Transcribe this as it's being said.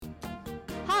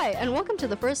Hi, and welcome to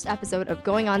the first episode of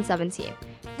Going on 17.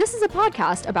 This is a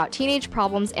podcast about teenage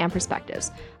problems and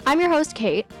perspectives. I'm your host,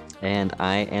 Kate. And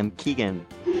I am Keegan.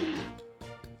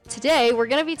 Today, we're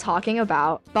going to be talking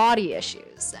about body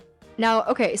issues. Now,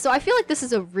 okay, so I feel like this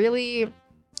is a really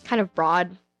kind of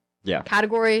broad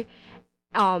category,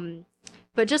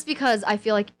 but just because I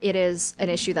feel like it is an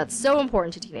issue that's so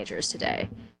important to teenagers today,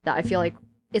 that I feel like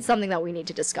it's something that we need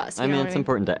to discuss. It's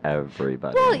important to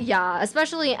everybody. Well, yeah,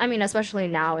 especially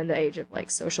now in the age of, like,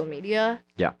 social media.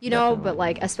 Yeah, you know, definitely. but,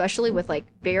 like, especially with, like,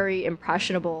 very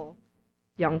impressionable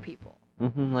young people.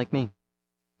 Like me.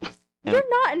 You're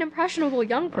not an impressionable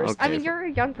young person. Okay. I mean, you're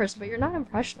a young person, but you're not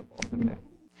impressionable. Okay.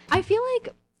 I feel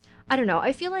like, I don't know,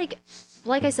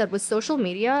 like I said, with social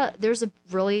media, there's a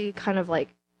really kind of,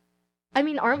 like, I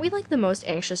mean, aren't we, like, the most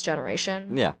anxious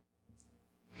generation? Yeah.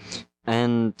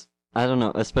 And I don't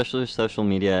know, especially with social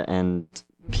media and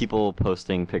people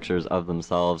posting pictures of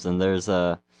themselves, and there's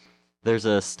a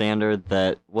standard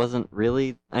that wasn't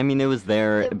really, I mean, it was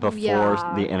there before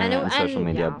the internet and social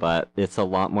media, but it's a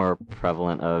lot more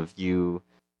prevalent of you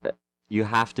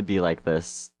have to be like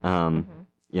this, you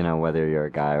know, whether you're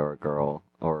a guy or a girl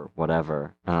or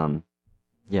whatever.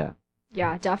 Yeah.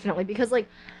 Yeah, definitely, because, like,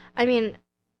 I mean,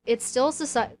 it's still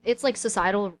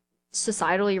societally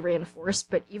reinforced,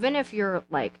 but even if you're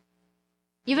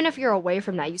away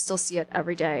from that, you still see it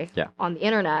every day on the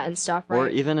internet and stuff, right? Or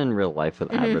even in real life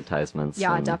with advertisements.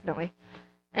 Yeah, definitely.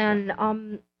 And,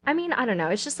 I mean, I don't know.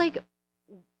 It's just like,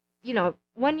 you know,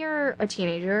 when you're a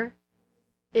teenager,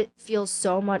 it feels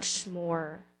so much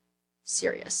more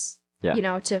serious, you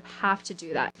know, to have to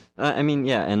do that. I mean,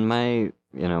 yeah, and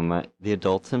the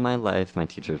adults in my life, my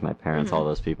teachers, my parents, all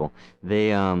those people,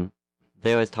 they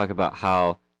always talk about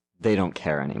how they don't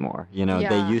care anymore. You know,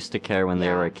 they used to care when they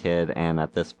were a kid, and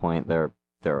at this point, they're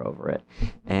over it.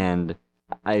 And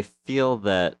I feel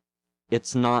that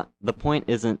the point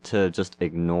isn't to just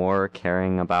ignore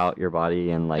caring about your body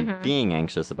and, like, being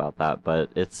anxious about that, but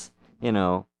it's, you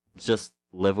know, just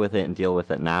live with it and deal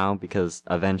with it now, because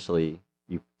eventually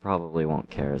you probably won't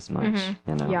care as much,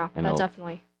 you know? Yeah, that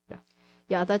definitely.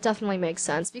 Yeah, that definitely makes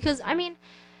sense, because, I mean,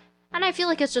 and I feel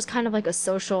like it's just kind of like a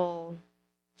social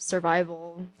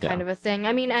survival kind of a thing.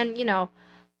 I mean, and, you know,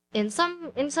 in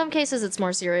some cases it's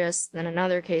more serious than in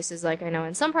other cases. Like, I know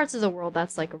in some parts of the world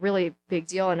that's, like, a really big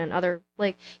deal, and in other,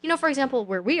 like, you know, for example,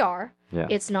 where we are,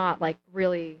 it's not, like,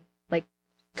 really, like,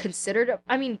 considered.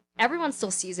 I mean, everyone still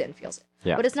sees it and feels it,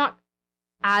 but it's not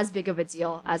as big of a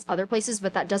deal as other places,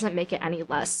 but that doesn't make it any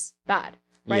less bad,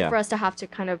 right? For us to have to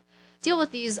kind of deal with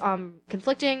these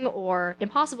conflicting or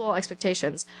impossible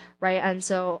expectations, right? And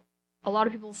so a lot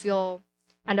of people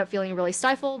end up feeling really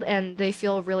stifled, and they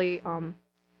feel really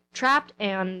trapped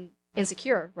and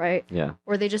insecure, right? Yeah.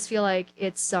 Or they just feel like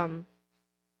it's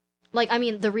like, I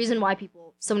mean, the reason why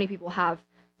so many people have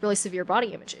really severe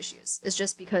body image issues is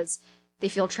just because they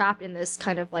feel trapped in this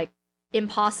kind of, like,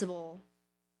 impossible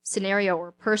scenario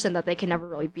or person that they can never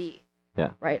really be.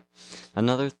 Yeah. Right?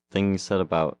 Another thing you said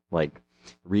about, like,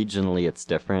 regionally it's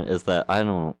different is that,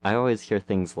 I always hear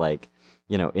things like,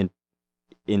 you know,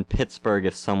 in Pittsburgh,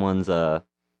 if someone's a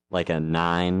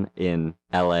 9, in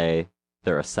LA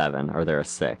they're a 7 or they're a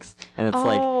 6, and it's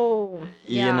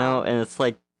you know, and it's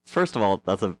like, first of all,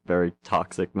 that's a very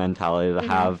toxic mentality to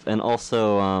have, and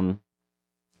also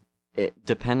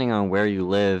depending on where you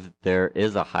live, there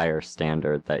is a higher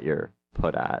standard that you're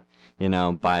put at, you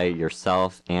know, by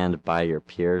yourself and by your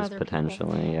peers,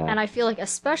 potentially. And I feel like,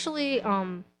 especially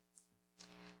I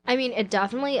mean, it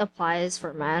definitely applies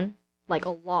for men, like, a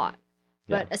lot.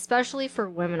 But especially for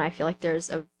women, I feel like there's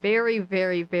a very,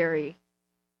 very, very,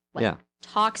 like,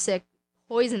 toxic,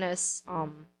 poisonous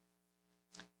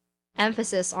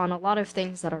emphasis on a lot of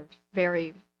things that are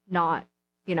very not,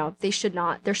 you know, there should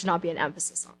not be an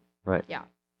emphasis on. Right. Yeah.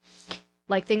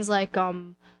 Like, things like, I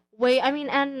mean,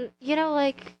 and, you know,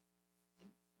 like,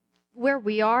 where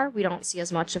we are, we don't see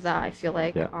as much of that, I feel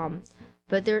like.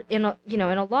 But there, in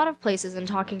a lot of places, and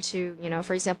talking to, you know,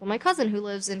 for example, my cousin who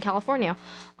lives in California,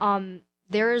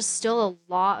 there's still a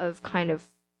lot of kind of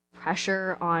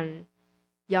pressure on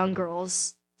young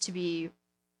girls to be,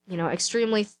 you know,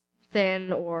 extremely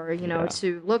thin, or, you know,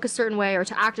 to look a certain way or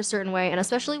to act a certain way. And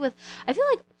especially with, I feel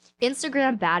like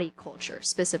Instagram baddie culture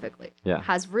specifically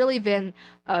has really been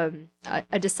a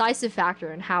decisive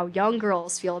factor in how young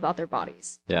girls feel about their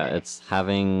bodies. Yeah, it's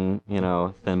having, you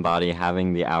know, thin body,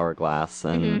 having the hourglass,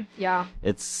 and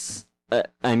it's,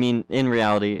 I mean, in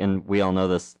reality, and we all know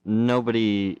this,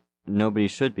 nobody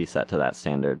should be set to that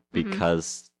standard,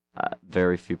 because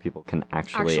very few people can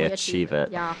actually achieve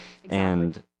it. Yeah, exactly.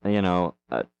 And, you know,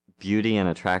 beauty and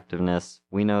attractiveness,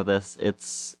 we know this,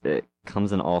 it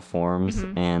comes in all forms,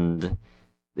 and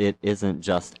it isn't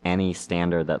just any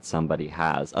standard that somebody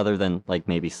has, other than like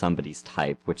maybe somebody's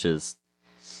type, which is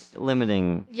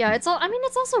limiting. Yeah, it's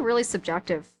also really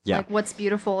subjective. Yeah. Like what's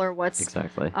beautiful or what's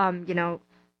Exactly.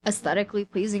 Aesthetically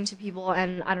pleasing to people,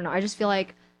 and I don't know, I just feel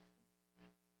like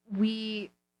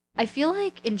I feel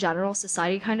like in general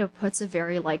society kind of puts a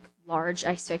very like large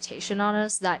expectation on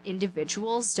us that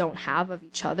individuals don't have of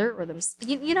each other or them.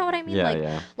 You know what I mean? Yeah, like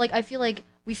yeah. like I feel like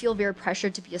we feel very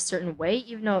pressured to be a certain way,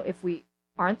 even though if we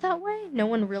aren't that way, no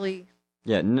one really.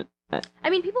 Yeah. I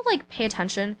mean, people like pay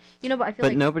attention, but I feel But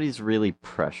like nobody's really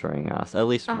pressuring us, at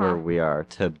least where we are,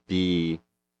 to be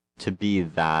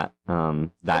that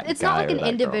it's guy not like or an that girl.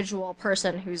 individual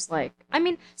person who's like, I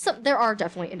mean, there are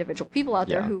definitely individual people out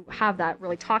there Yeah. who have that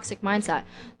really toxic mindset,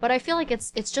 but I feel like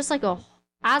it's just like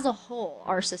as a whole,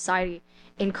 our society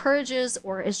encourages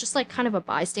or is just like kind of a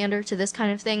bystander to this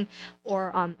kind of thing,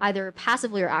 or either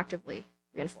passively or actively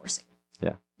reinforcing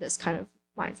this kind of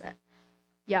mindset.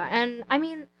 Yeah, and I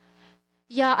mean,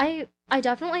 yeah, I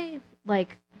definitely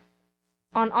like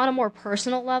on a more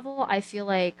personal level, I feel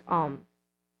like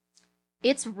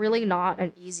it's really not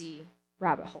an easy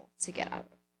rabbit hole to get out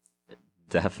of.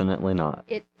 Definitely not.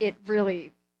 It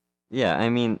really. Yeah, I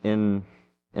mean,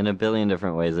 in a billion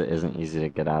different ways, it isn't easy to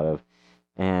get out of,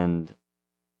 and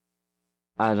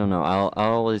I don't know. I'll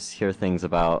always hear things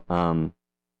about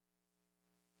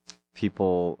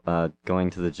people going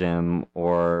to the gym,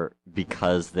 or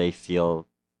because they feel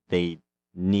they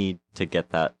need to get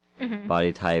that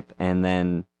body type, and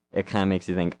then it kind of makes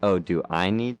you think, oh, do I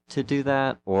need to do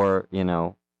that? Or,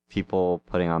 people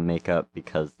putting on makeup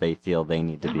because they feel they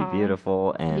need to be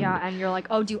beautiful, and yeah, and you're like,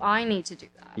 oh, do I need to do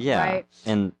that? yeah, right?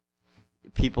 And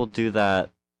people do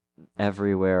that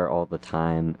everywhere all the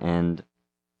time, and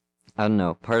I don't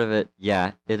know, part of it,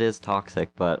 yeah, it is toxic,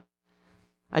 but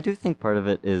I do think part of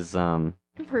it is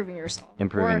improving yourself.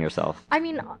 Yourself. I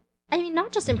mean,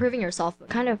 not just improving yourself, but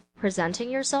kind of presenting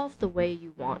yourself the way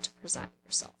you want to present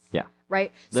yourself. Yeah.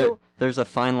 Right? There's a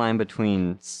fine line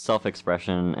between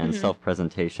self-expression and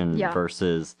self-presentation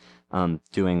versus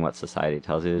doing what society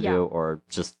tells you to do, or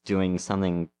just doing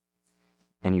something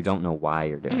and you don't know why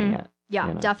you're doing it.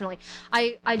 Yeah, definitely.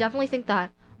 I definitely think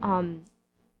that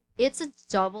it's a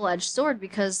double-edged sword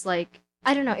because, like,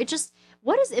 I don't know,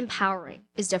 what is empowering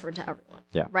is different to everyone.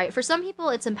 Yeah. Right? For some people,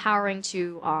 it's empowering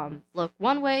to look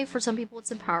one way. For some people,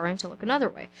 it's empowering to look another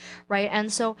way. Right?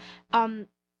 And so,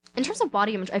 in terms of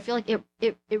body image, I feel like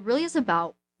it really is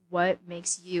about what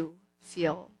makes you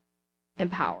feel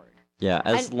empowered. Yeah,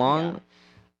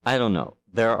 I don't know.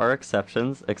 There are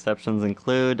exceptions. Exceptions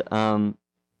include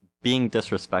being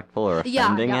disrespectful or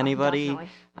offending anybody. Definitely.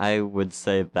 I would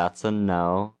say that's a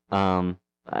no.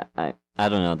 I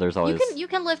don't know. There's always you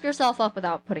can lift yourself up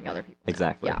without putting other people down.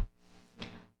 Exactly. Yeah.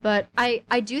 But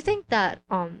I do think that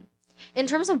in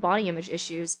terms of body image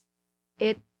issues,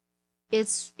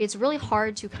 it's really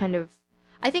hard to kind of,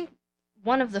 I think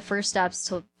one of the first steps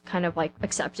to kind of like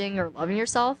accepting or loving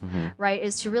yourself, right,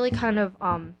 is to really kind of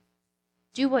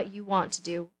do what you want to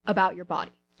do about your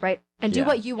body, right? And do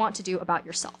what you want to do about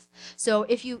yourself. So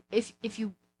if you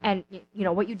and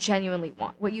what you genuinely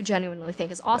want, what you genuinely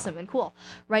think is awesome and cool,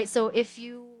 right? So if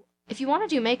you want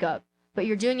to do makeup, but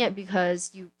you're doing it because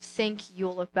you think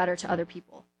you'll look better to other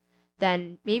people,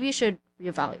 then maybe you should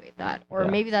reevaluate that, or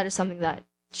maybe that is something that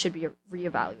should be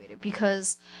reevaluated,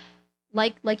 because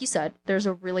like you said, there's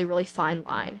a really, really fine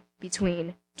line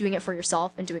between doing it for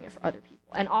yourself and doing it for other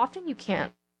people, and often you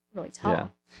can't really tell. Yeah,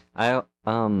 I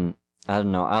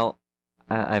don't know.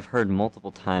 I've heard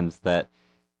multiple times that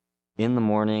in the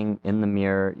morning, in the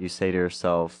mirror, you say to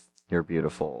yourself, "You're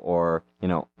beautiful," or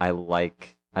I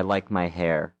like my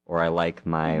hair, or I like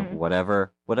my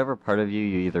whatever part of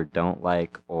you either don't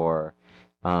like or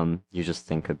you just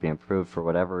think could be improved for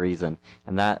whatever reason,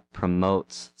 and that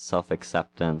promotes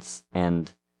self-acceptance,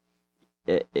 and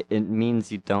it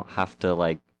means you don't have to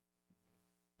like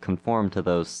conform to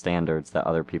those standards that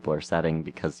other people are setting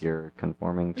because you're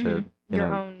conforming to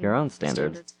your own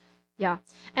standards. Yeah,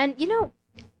 and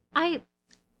I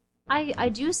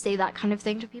do say that kind of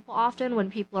thing to people often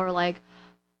when people are like,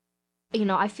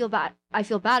 I feel bad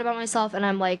about myself, and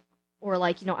I'm like, or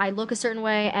like, I look a certain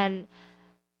way, and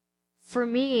for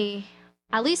me,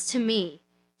 at least to me,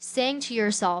 saying to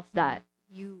yourself that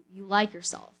you like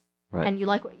yourself, right, and you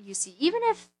like what you see, even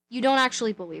if you don't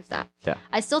actually believe that,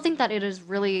 I still think that it is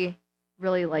really,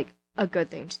 really like a good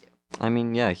thing to do. I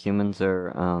mean, yeah, humans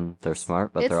are they're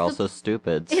smart, but they're also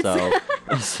stupid. So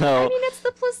I mean, it's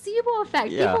the placebo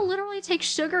effect. Yeah. People literally take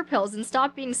sugar pills and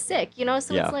stop being sick, so it's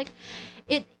like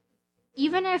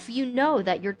even if you know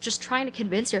that you're just trying to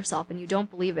convince yourself and you don't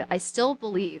believe it, I still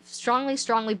believe,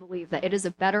 strongly believe that it is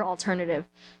a better alternative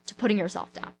to putting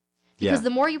yourself down. Because the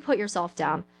more you put yourself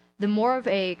down, the more of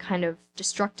a kind of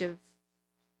destructive,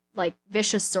 like,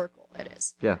 vicious circle it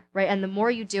is. Yeah. Right? And the more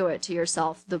you do it to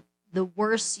yourself, the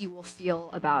worse you will feel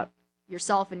about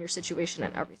yourself and your situation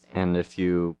and everything. And if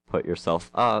you put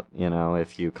yourself up,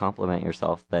 if you compliment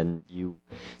yourself, then you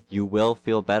will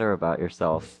feel better about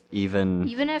yourself, even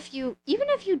if you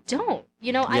don't,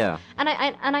 Yeah.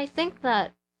 I think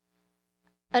that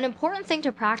an important thing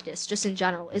to practice just in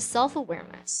general is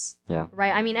self-awareness. Yeah.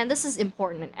 Right? I mean, and this is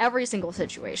important in every single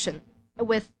situation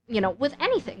with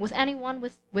anything, with anyone,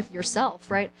 with yourself,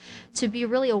 right? To be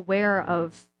really aware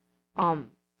of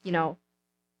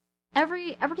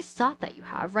every thought that you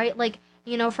have, right? Like,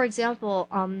 for example,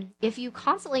 if you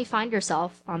constantly find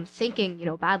yourself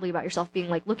thinking, badly about yourself, being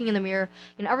like looking in the mirror,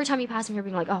 every time you pass a mirror,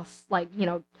 being like, oh, like,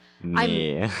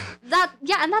 Me. that,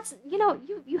 yeah, and that's,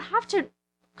 you have to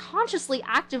consciously,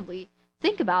 actively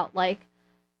think about, like,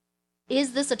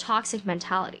 is this a toxic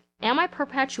mentality? Am I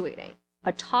perpetuating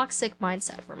a toxic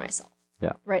mindset for myself?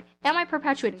 Yeah. Right? Am I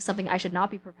perpetuating something I should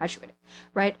not be perpetuating?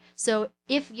 Right? So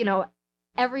if,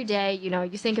 every day,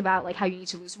 you think about, like, how you need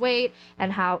to lose weight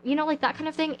and how, like, that kind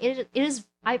of thing, it is,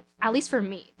 at least for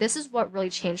me, this is what really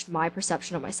changed my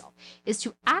perception of myself, is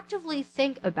to actively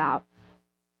think about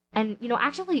and,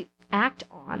 actively act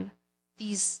on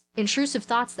these intrusive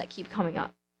thoughts that keep coming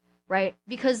up, right?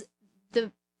 Because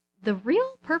the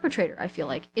real perpetrator, I feel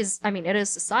like, is, I mean, it is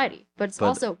society, but it's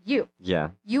also you. Yeah.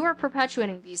 You are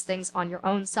perpetuating these things on your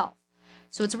own self.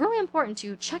 So it's really important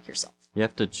to check yourself. You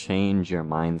have to change your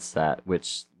mindset,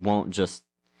 which won't just...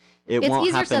 It's won't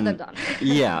easier happen, said than done.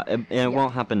 Yeah, and it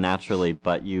won't happen naturally,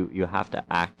 but you have to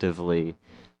actively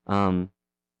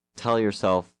tell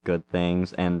yourself good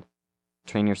things and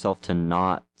train yourself to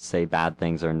not say bad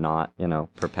things or not,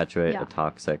 perpetuate a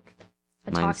toxic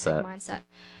mindset.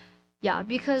 Yeah,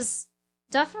 because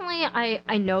definitely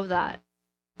I know that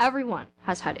everyone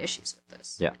has had issues with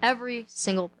this. Yeah. Every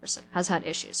single person has had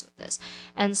issues with this.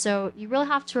 And so you really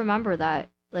have to remember that,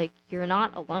 like, you're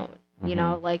not alone.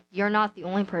 Like, you're not the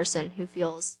only person who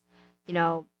feels,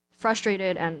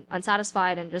 frustrated and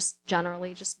unsatisfied and just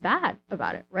generally just bad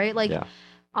about it, right? Like,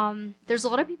 there's a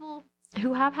lot of people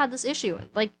who have had this issue.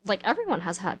 Like everyone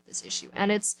has had this issue.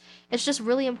 And it's just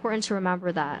really important to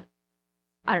remember that,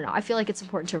 I don't know, I feel like it's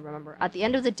important to remember, at the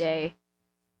end of the day,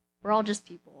 we're all just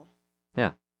people.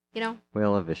 Yeah. We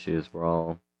all have issues. We're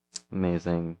all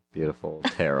amazing, beautiful,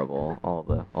 terrible, all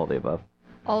the above.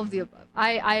 All of the above.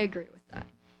 I agree with that.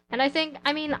 And I think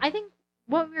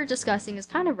what we were discussing is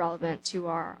kind of relevant to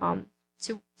our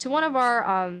to one of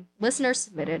our listener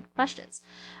submitted questions.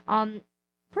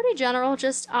 Pretty general,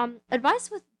 just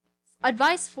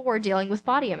advice for dealing with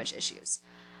body image issues.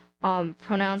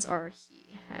 Pronouns are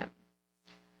he, him.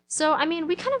 So, I mean,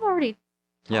 we kind of already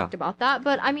talked about that,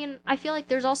 but I mean, I feel like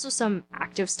there's also some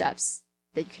active steps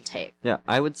that you can take. Yeah,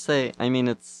 I would say, I mean,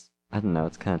 I don't know,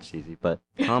 it's kind of cheesy, but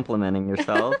complimenting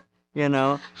yourself,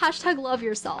 Hashtag love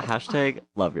yourself. Hashtag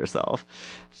love yourself.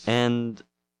 And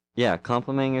yeah,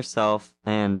 complimenting yourself.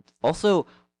 And also,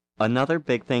 another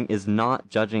big thing is not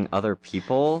judging other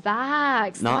people.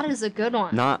 Facts. That is a good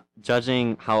one. Not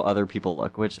judging how other people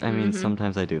look, which, I mean,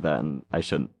 sometimes I do that and I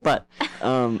shouldn't. But,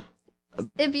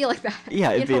 it'd be like that.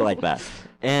 Yeah, it'd be like that.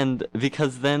 And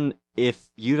because then if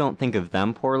you don't think of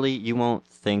them poorly, you won't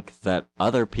think that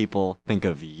other people think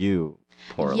of you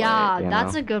poorly. Yeah,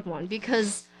 that's a good one.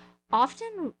 Because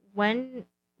often when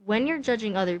you're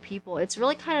judging other people, it's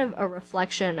really kind of a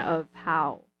reflection of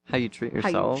how you treat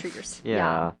yourself. How you treat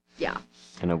yourself. Yeah.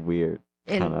 In a weird,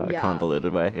 kind of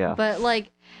convoluted way, yeah. But,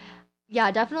 like,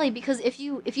 yeah, definitely, because if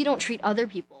you don't treat other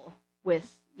people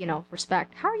with,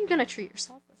 respect, how are you going to treat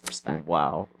yourself with respect?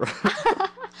 Wow.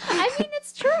 I mean,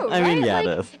 it's true, right? I mean, yeah, like,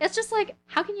 it is. It's just like,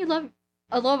 how can you love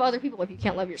other people if you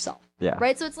can't love yourself? Yeah.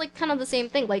 Right? So it's like kind of the same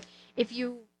thing. Like, if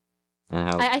you...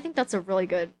 I think that's a really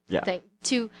good thing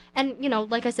to... And,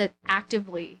 like I said,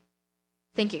 actively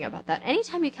thinking about that.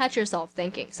 Anytime you catch yourself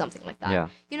thinking something like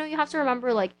that, you have to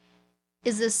remember, like,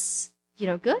 is this,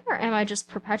 good, or am I just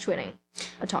perpetuating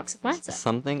a toxic mindset?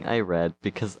 Something I read,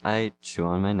 because I chew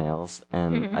on my nails,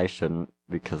 and I shouldn't,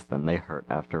 because then they hurt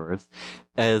afterwards,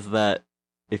 is that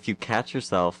if you catch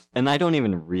yourself, and I don't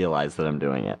even realize that I'm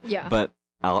doing it, but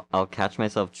I'll catch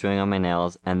myself chewing on my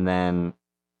nails, and then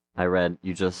I read,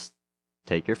 you just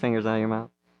take your fingers out of your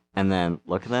mouth, and then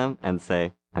look at them and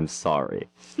say, I'm sorry.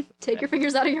 Take your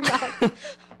fingers out of your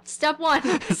mouth. Step 1,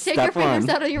 take your Step fingers 1.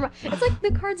 out of your mouth. It's like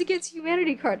the Cards Against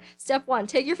Humanity card. Step 1,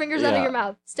 take your fingers out of Yeah. your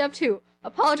mouth. Step 2,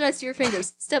 apologize to your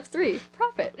fingers. Step 3,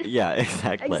 profit. Yeah,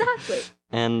 exactly. Exactly.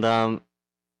 And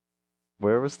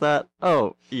where was that?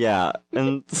 Oh, yeah.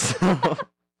 And so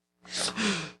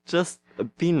just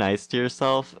be nice to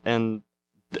yourself, and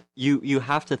you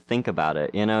have to think about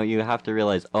it. You know, you have to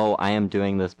realize, oh, I am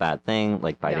doing this bad thing,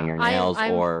 like biting Yeah, your nails,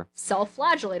 I'm or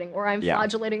self-flagellating, or I'm Yeah.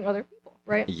 flagellating other people,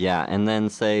 right? yeah, and then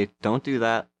say, don't do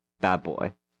that, bad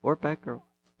boy or bad girl,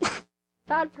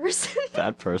 Bad person.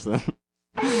 bad person.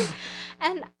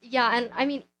 And yeah, and I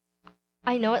mean,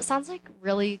 I know it sounds like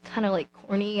really kind of like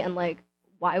corny and like,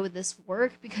 why would this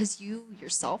work? Because you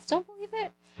yourself don't believe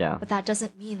it, Yeah. but that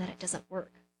doesn't mean that it doesn't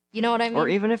work. You know what I mean? Or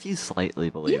even if you slightly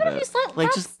believe Even it, if you slightly, like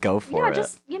that's- just go for yeah, it.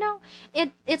 just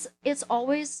it's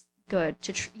always good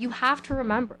to you have to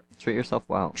remember, Treat yourself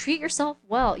well. treat yourself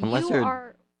well.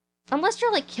 Unless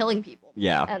you're like killing people,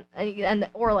 Yeah. and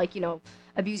or like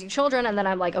abusing children, and then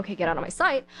I'm like, okay, get out of my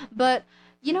sight. But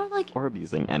like Or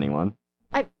abusing anyone.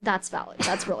 that's valid.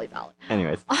 That's really valid.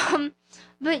 Anyways.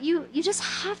 But you just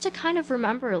have to kind of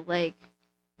remember like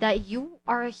that you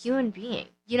are a human being,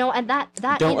 and that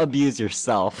Don't abuse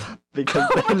yourself, because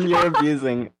then you're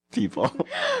abusing people.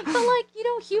 But like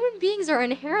human beings are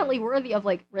inherently worthy of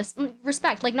like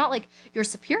respect, like not like your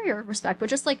superior respect, but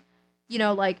just like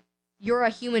like you're a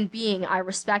human being, I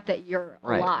respect that you're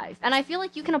Right. alive. And I feel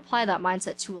like you can apply that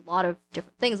mindset to a lot of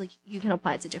different things. Like you can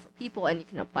apply it to different people, and you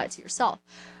can apply it to yourself,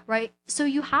 right? So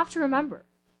you have to remember,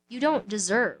 you don't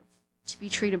deserve to be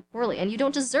treated poorly, and you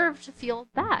don't deserve to feel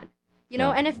bad, Yeah.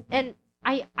 and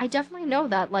I definitely know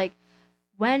that like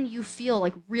when you feel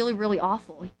like really, really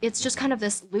awful, it's just kind of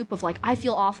this loop of like, I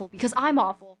feel awful because I'm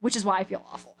awful, which is why I feel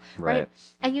awful, right?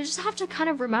 And you just have to kind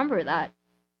of remember that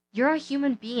you're a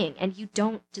human being and you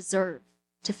don't deserve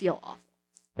to feel awful.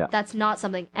 Yeah. That's not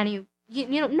something no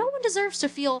one deserves to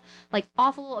feel like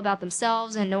awful about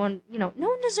themselves, and no one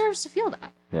deserves to feel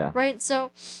that. Yeah. Right?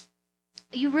 So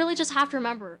you really just have to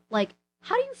remember, like,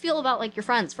 how do you feel about like your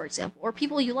friends, for example, or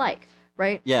people you like,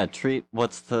 right? Yeah, treat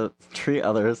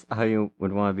others how you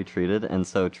would want to be treated, and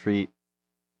so treat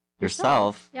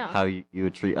yourself yeah. how you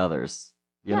would treat others.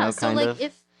 You Yeah, know, so kind like of.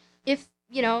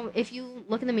 if you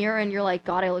look in the mirror and you're like,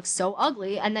 God, I look so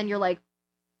ugly, and then you're like,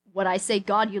 would I say,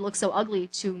 God, you look so ugly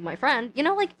to my friend?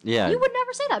 Like, Yeah. you would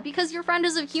never say that, because your friend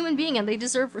is a human being and they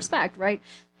deserve respect, right?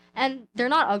 And they're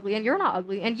not ugly, and you're not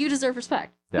ugly, and you deserve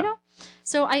respect. Yeah.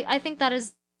 So I think that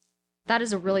is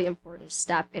a really important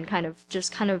step in kind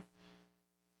of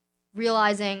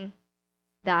realizing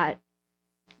that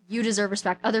you deserve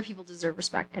respect, other people deserve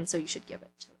respect, and so you should give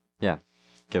it to them. Yeah.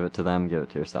 Give it to them, give it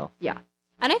to yourself.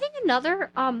 And I think another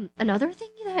thing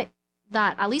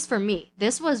that at least for me,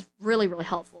 this was really, really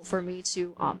helpful for me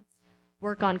to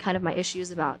work on kind of my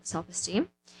issues about self-esteem,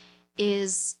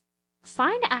 is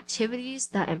find activities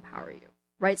that empower you,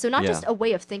 right? So not just a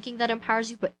way of thinking that empowers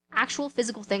you, but actual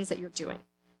physical things that you're doing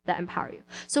that empower you.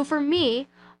 So for me,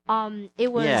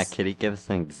 it was... Yeah, Kitty, give us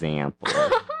an example.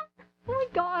 Oh my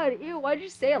god, ew, why'd you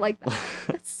say it like that?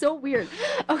 That's so weird.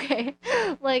 Okay,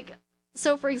 like...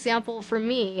 So, for example, for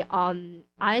me,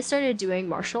 I started doing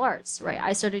martial arts, right?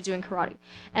 I started doing karate.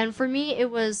 And for me, it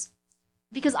was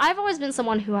because I've always been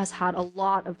someone who has had a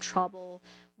lot of trouble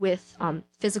with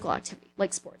physical activity,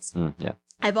 like sports. Yeah.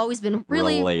 I've always been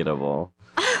really... Relatable.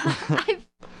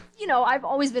 I've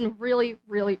always been really,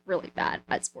 really, really bad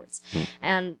at sports.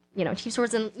 And, team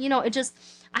sports, and, it just...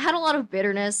 I had a lot of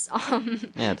bitterness.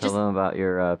 Yeah, tell them about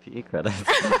your PE credits.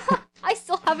 I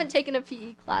still haven't taken a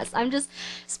PE class.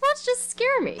 Sports just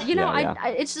scare me.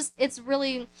 It's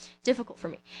really difficult for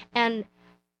me. And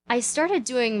I started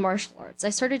doing martial arts. I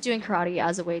started doing karate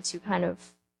as a way to kind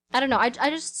of, I don't know, I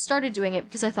just started doing it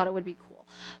because I thought it would be cool.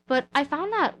 But I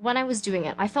found that when I was doing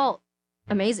it, I felt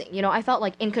amazing. I felt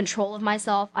like in control of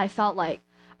myself. I felt like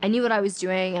I knew what I was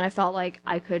doing, and I felt like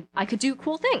I could do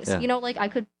cool things. Yeah. Like I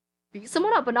could beat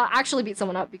someone up, but not actually beat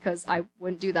someone up, because I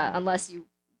wouldn't do that unless you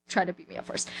try to beat me up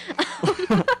first.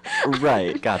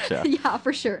 Right, gotcha. Yeah,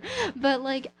 for sure. But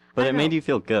like, But it made you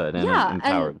feel good and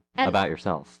empowered about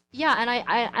yourself. Yeah, and I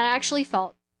actually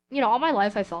felt, all my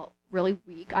life I felt really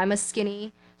weak. I'm a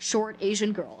skinny, short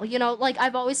Asian girl. Like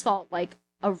I've always felt like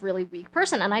a really weak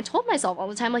person, and I told myself all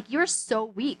the time, like, you're so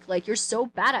weak, like you're so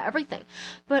bad at everything.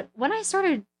 But when I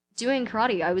started doing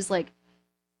karate, I was like,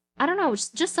 I don't know,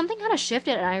 just something kind of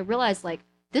shifted, and I realized like,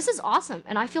 this is awesome,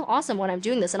 and I feel awesome when I'm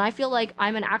doing this, and I feel like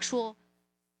I'm an actual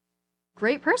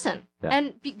great person,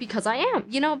 and because I am,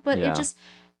 but it just,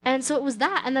 and so it was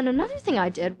that. And then another thing I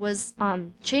did was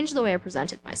change the way I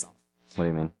presented myself. What do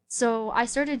you mean? So I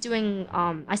started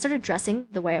dressing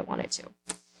the way I wanted to,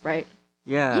 right?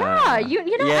 Yeah, you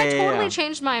know, Yeah, I yeah, totally yeah.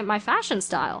 changed my fashion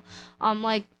style.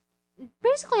 Like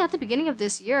basically at the beginning of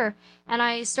this year, and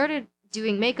I started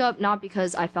doing makeup not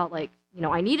because I felt like, you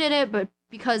know, I needed it, but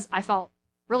because I felt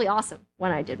really awesome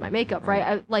when I did my makeup, right?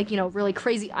 I like, you know, really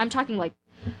crazy. I'm talking like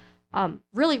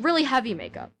really really heavy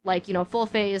makeup, like, you know, full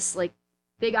face, like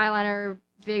big eyeliner,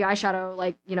 big eyeshadow,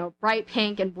 like, you know, bright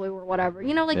pink and blue or whatever.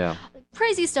 You know, like Yeah.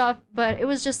 crazy stuff, but it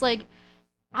was just like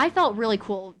I felt really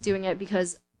cool doing it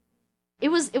because it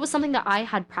was something that I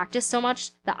had practiced so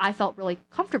much that I felt really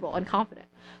comfortable and confident,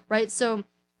 right? So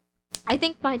I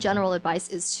think my general advice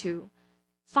is to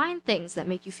find things that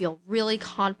make you feel really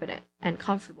confident and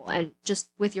comfortable and just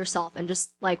with yourself and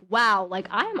just like, wow, like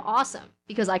I am awesome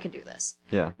because I can do this.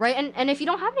 Yeah. Right? And if you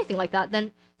don't have anything like that,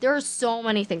 then there are so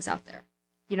many things out there.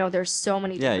 You know, there's so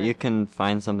many Yeah, different... you can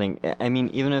find something. I mean,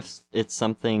 even if it's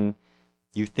something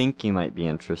you think you might be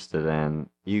interested in,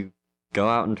 you go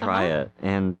out and try it,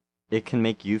 and it can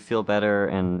make you feel better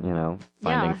and, you know,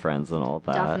 finding Yeah, friends and all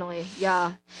that. definitely.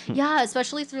 Yeah. Yeah,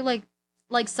 especially through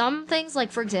like some things, like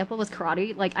for example with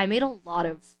karate, like I made a lot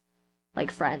of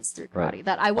like friends through karate Right.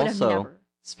 that I would Also, have never.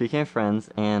 Speaking of friends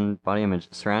and body image,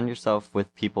 surround yourself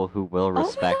with people who will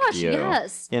respect Oh my gosh, you.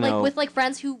 yes. You like know, with like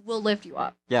friends who will lift you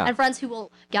up. Yeah. And friends who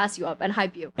will gas you up and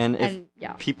hype you. And if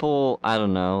yeah. people, I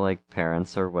don't know, like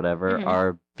parents or whatever, Mhm.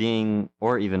 are being,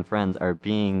 or even friends, are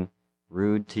being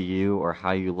rude to you or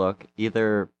how you look,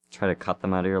 either try to cut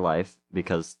them out of your life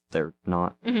because they're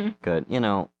not Mhm. good, you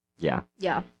know, yeah,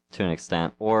 Yeah. to an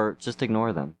extent, or just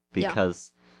ignore them Yeah.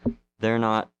 because they're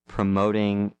not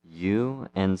promoting you,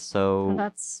 and so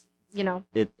That's, you know,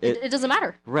 it it doesn't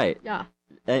matter. right. Yeah.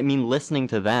 I mean, listening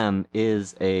to them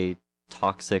is a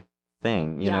toxic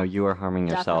thing. You Yeah, know, you are harming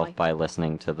yourself definitely. by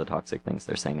listening to the toxic things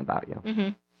they're saying about you.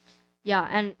 Mhm. Yeah,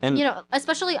 and you know,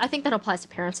 especially I think that applies to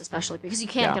parents especially because you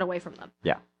can't Yeah. get away from them.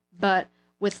 Yeah. But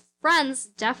with friends,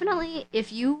 definitely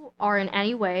if you are in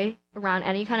any way around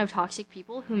any kind of toxic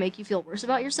people who make you feel worse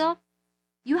about yourself,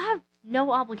 you have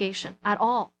no obligation at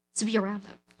all to be around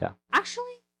them. Yeah.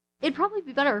 Actually, it'd probably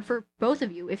be better for both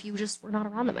of you if you just were not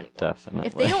around them anymore. Definitely.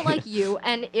 If they don't like you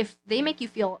and if they make you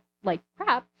feel like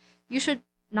crap, you should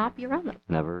not be around them.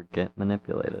 Never get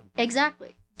manipulated.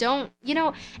 Exactly. Don't, you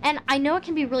know, and I know it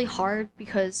can be really hard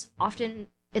because often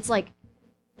it's like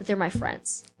that they're my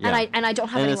friends. Yeah. And I don't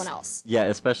have And anyone else. Yeah,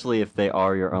 especially if they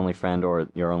are your only friend or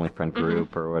your only friend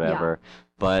group or whatever.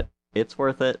 But it's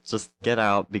worth it. Just get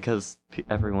out because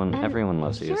everyone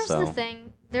loves you. Here's So the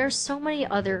thing. There's so many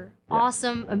other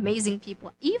awesome, amazing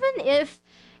people. Even if,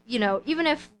 you know, even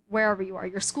if wherever you are,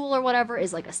 your school or whatever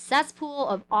is like a cesspool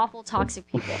of awful, toxic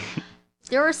people,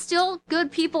 there are still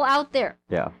good people out there.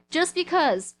 Yeah. Just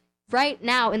because right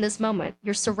now in this moment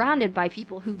you're surrounded by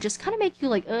people who just kind of make you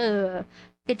like,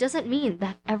 it doesn't mean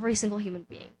that every single human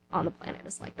being on the planet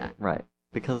is like that. Right.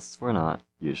 Because we're not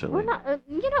usually. We're not,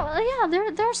 you know,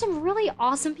 yeah, there are some really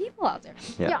awesome people out there.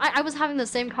 Yeah. I was having the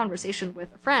same conversation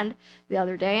with a friend the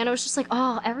other day, and I was just like,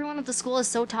 oh, everyone at the school is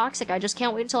so toxic. I just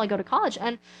can't wait until I go to college.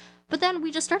 But then we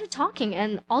just started talking,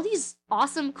 and all these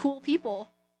awesome, cool people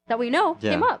that we know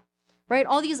came up, right?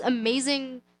 All these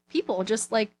amazing people,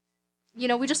 just like, you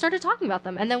know, we just started talking about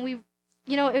them, and then we,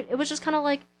 you know, it was just kind of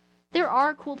like, there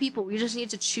are cool people. We just need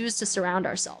to choose to surround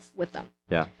ourselves with them.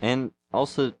 Yeah, and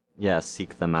also,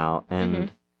 seek them out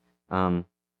and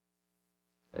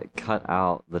cut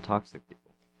out the toxic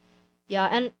people. Yeah,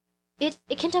 and it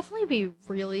can definitely be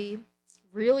really,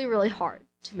 really, really hard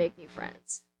to make new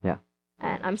friends. Yeah.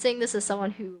 And I'm saying this as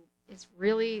someone who is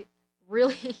really,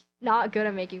 really not good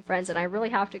at making friends, and I really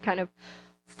have to kind of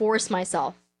force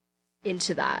myself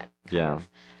into that. Yeah.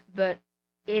 But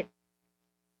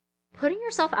putting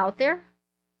yourself out there,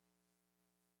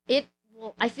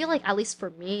 I feel like, at least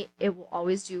for me, it will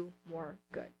always do more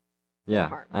good. Yeah.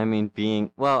 Harm. I mean,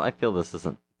 I feel this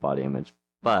isn't body image,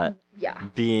 but yeah,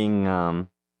 being,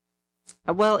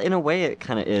 well, in a way it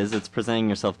kind of is. It's presenting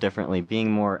yourself differently.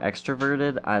 Being more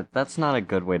extroverted, that's not a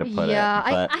good way to put it. Yeah,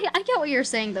 But I get what you're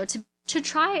saying, though. To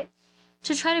try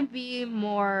to be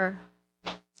more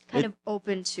kind of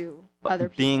open to other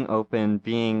people. Being open,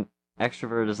 being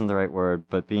extrovert isn't the right word,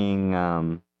 but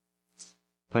being,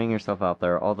 putting yourself out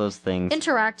there, all those things.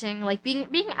 Interacting, like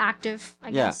being active,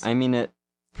 I guess. Yeah, I mean, it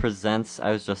presents,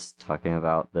 I was just talking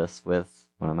about this with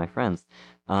one of my friends.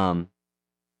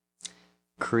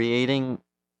 Creating,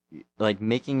 like,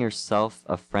 making yourself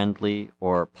a friendly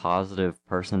or positive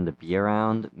person to be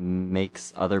around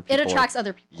makes other people... It attracts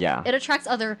other people. Yeah. It attracts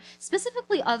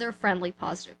specifically other friendly,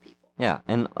 positive people. Yeah,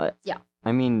 and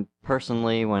I mean,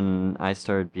 personally, when I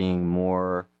started being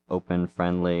more open,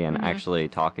 friendly, and actually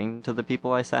talking to the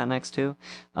people I sat next to,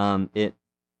 it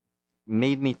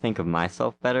made me think of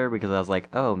myself better because I was like,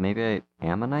 oh, maybe I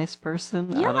am a nice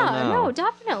person. I don't Yeah, know. no,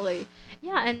 definitely.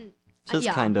 Yeah, and Just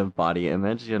yeah. kind of body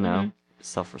image, you know, Mhm.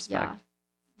 self-respect. Yeah,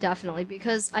 definitely.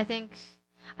 Because I think,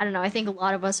 I don't know, I think a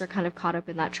lot of us are kind of caught up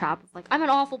in that trap of like, I'm an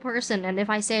awful person, and if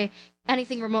I say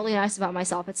anything remotely nice about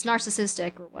myself, it's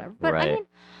narcissistic or whatever. But I Right. mean,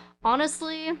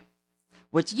 honestly,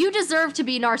 Which, you deserve to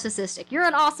be narcissistic. You're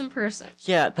an awesome person.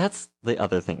 yeah, that's the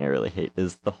other thing I really hate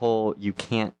is the whole you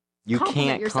can't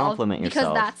compliment because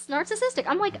yourself. that's narcissistic.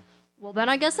 I'm like, well, then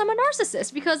I guess I'm a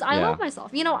narcissist because I Yeah. love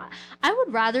myself. You know, I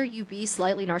would rather you be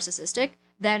slightly narcissistic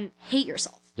than hate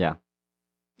yourself. Yeah.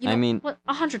 You know, I mean,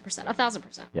 100%,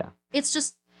 1,000%. Yeah. It's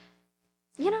just,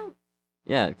 you know,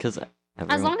 yeah, because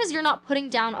as long as you're not putting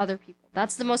down other people,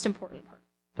 that's the most important part,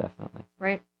 definitely.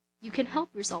 right? You can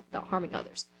help yourself without harming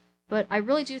others. But I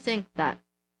really do think that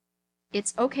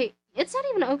it's okay. It's not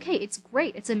even okay. It's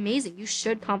great. It's amazing. You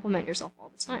should compliment yourself all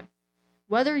the time.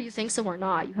 Whether you think so or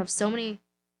not, you have so many.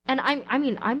 And I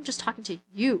mean, I'm just talking to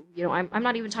you. You know, I'm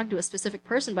not even talking to a specific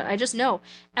person, but I just know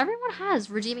everyone has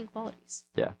redeeming qualities.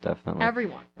 Yeah, definitely.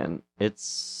 Everyone. And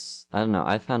it's, I don't know,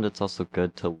 I found it's also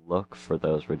good to look for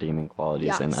those redeeming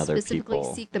qualities in other specifically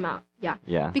people. seek them out. Yeah.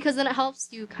 Yeah. Because then it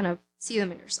helps you kind of see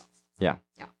them in yourself. Yeah.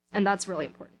 Yeah. And that's really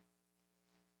important.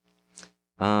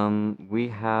 We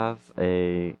have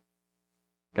a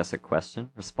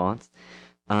question response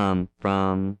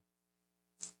from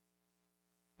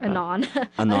Anon.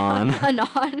 Anon.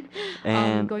 Anon.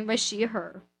 And going by she,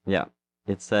 her. yeah,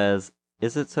 it says,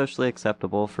 is it socially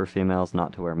acceptable for females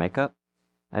not to wear makeup?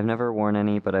 I've never worn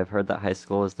any, but I've heard that high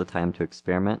school is the time to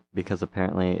experiment because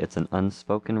apparently it's an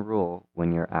unspoken rule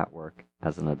when you're at work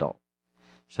as an adult.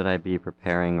 Should I be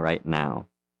preparing right now?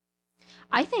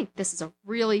 I think this is a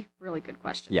really, really good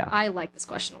question. Yeah. I like this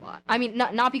question a lot. I mean,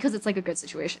 not because it's like a good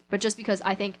situation, but just because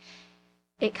I think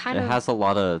it kind of has a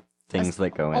lot of things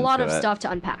that go into it. A lot of stuff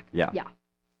to unpack. Yeah. Yeah.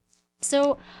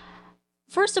 So,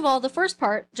 first of all, the first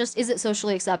part, just is it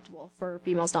socially acceptable for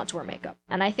females not to wear makeup?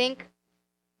 And I think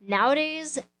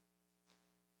nowadays,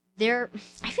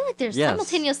 I feel like there's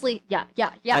simultaneously, yes.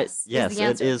 Yes, is the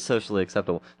answer. It is socially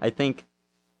acceptable. I think,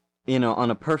 you know, on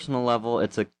a personal level,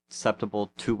 it's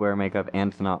acceptable to wear makeup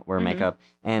and to not wear makeup.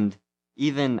 And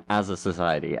even as a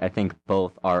society, I think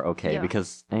both are okay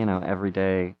because, you know, every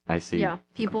day I see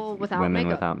people without women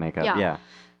makeup. without makeup. Yeah.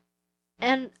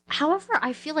 And however,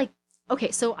 I feel like,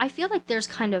 so I feel like there's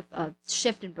kind of a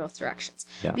shift in both directions.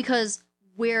 Yeah. Because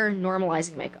we're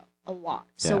normalizing makeup a lot.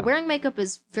 So wearing makeup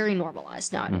is very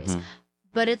normalized nowadays.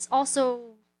 But it's also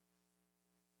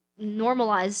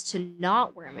normalized to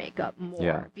not wear makeup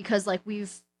more because like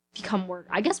we've become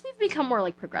more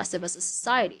like progressive as a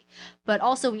society, but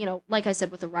also, you know, like I said,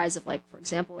 with the rise of like, for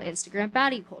example, Instagram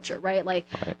baddie culture, right? Like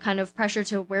kind of pressure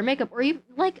to wear makeup, or even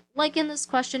like in this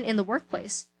question, in the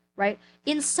workplace, right?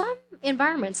 In some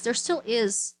environments there still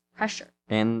is pressure,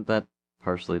 and that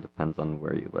partially depends on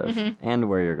where you live and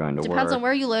where you're going to work. Depends on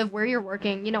where you live, where you're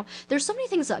working, you know, there's so many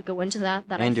things that go into that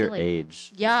and I feel your like,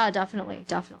 age. Yeah, definitely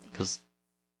Because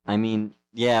I mean,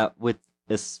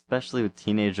 especially with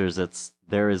teenagers,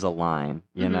 there is a line,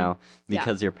 you know,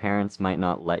 because your parents might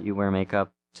not let you wear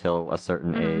makeup till a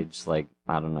certain age, like,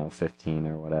 I don't know, 15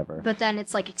 or whatever. But then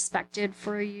it's like expected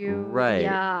for you. Right.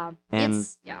 Yeah. And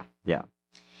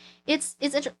It's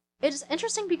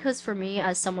interesting because for me,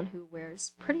 as someone who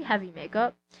wears pretty heavy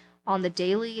makeup on the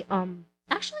daily,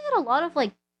 actually had a lot of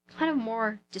like kind of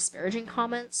more disparaging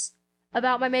comments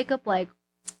about my makeup, like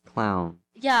clown.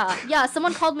 Yeah,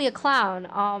 someone called me a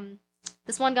clown.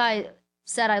 This one guy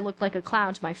said I looked like a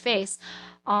clown to my face.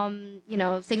 You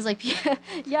know, things like,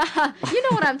 yeah, you know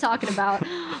what I'm talking about.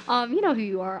 You know who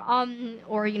you are.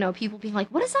 Or, you know, people being like,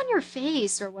 what is on your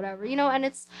face or whatever, you know,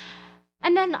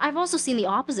 and then I've also seen the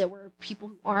opposite, where people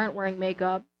who aren't wearing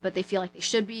makeup, but they feel like they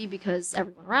should be because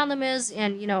everyone around them is,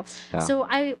 and, you know, so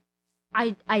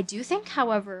I do think,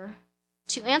 however,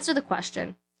 to answer the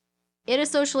question, it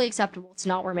is socially acceptable to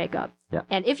not wear makeup. Yeah.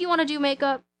 And if you want to do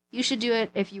makeup, you should do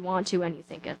it if you want to and you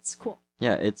think it's cool.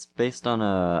 Yeah, it's based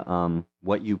on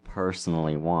what you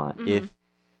personally want.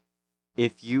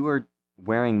 If you are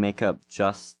wearing makeup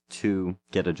just to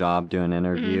get a job, do an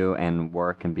interview, and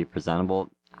work and be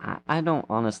presentable, I don't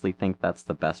honestly think that's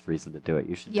the best reason to do it.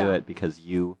 You should do it because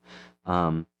you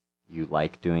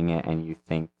like doing it and you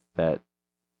think that.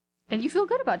 And you feel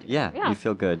good about it. Yeah, you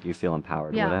feel good. You feel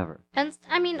empowered. Whatever. And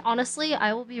I mean, honestly,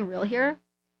 I will be real here.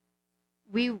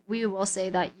 We will say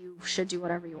that you should do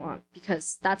whatever you want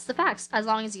because that's the facts. As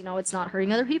long as you know it's not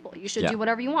hurting other people, you should do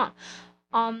whatever you want.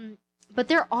 But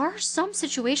there are some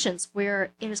situations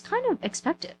where it is kind of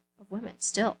expected of women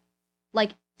still.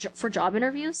 Like, for job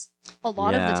interviews, a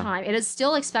lot of Yeah. the time, it is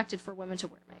still expected for women to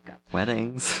wear makeup.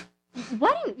 Weddings.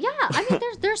 Wedding, yeah. I mean,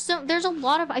 there's a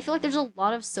lot of, I feel like there's a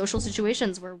lot of social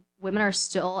situations where women are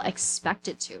still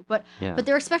expected to, but Yeah.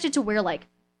 they're expected to wear like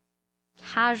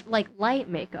like light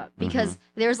makeup because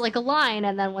there's like a line,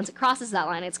 and then once it crosses that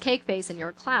line, it's cake face and you're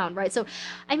a clown, right? So,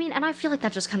 I mean, and I feel like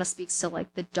that just kind of speaks to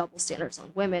like the double standards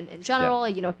on women in general.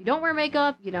 You know, if you don't wear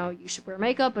makeup, you know, you should wear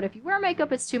makeup, but if you wear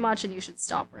makeup, it's too much and you should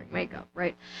stop wearing makeup,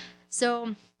 right?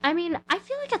 So, I mean, I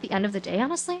feel like at the end of the day,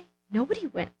 honestly, nobody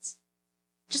wins.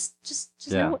 Just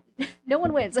Yeah. no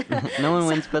one wins. No one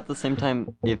wins, but at the same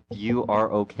time, if you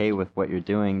are okay with what you're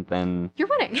doing, then You're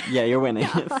winning. yeah, you're winning.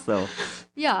 Yeah. So,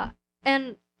 Yeah,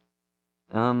 and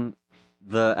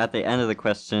at the end of the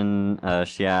question,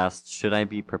 she asked, "Should I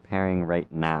be preparing right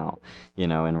now?" You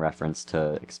know, in reference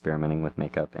to experimenting with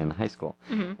makeup in high school.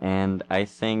 mhm. And I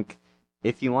think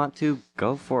if you want to,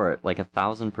 go for it. Like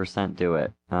 1,000% do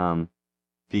it.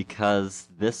 Because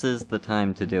this is the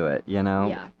time to do it. You know.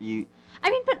 Yeah. I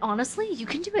mean, but honestly, you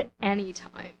can do it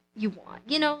anytime you want.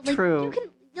 You know, like True. you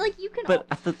can.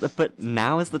 But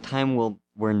now is the time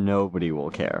where nobody will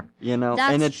care. You know.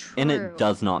 That's and true. it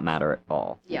does not matter at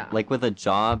all. Yeah. Like with a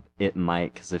job, it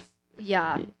might, because if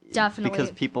Yeah, definitely.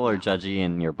 because people are judgy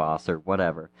and your boss or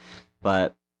whatever.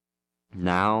 But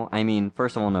now, I mean,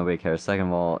 first of all, nobody cares. Second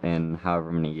of all, in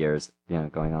however many years, you know,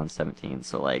 going on 17,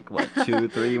 so like what,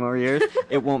 2-3 more years,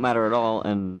 it won't matter at all.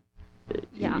 And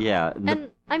Yeah.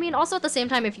 And I mean, also at the same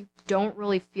time, if you don't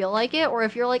really feel like it, or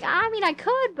if you're like, I mean, I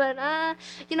could, but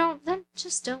you know, then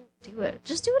just don't do it.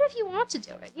 Just do it if you want to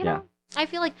do it. You know, I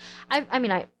feel like I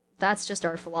mean, that's just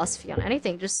our philosophy on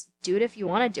anything. Just do it if you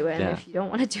want to do it, and if you don't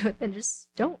want to do it, then just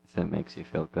don't. If it makes you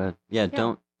feel good,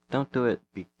 don't do it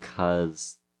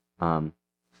because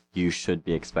you should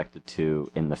be expected to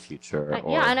in the future.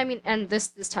 Yeah, and I mean, and this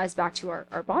ties back to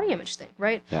our body image thing,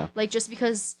 right? Yeah. Like just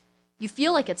because you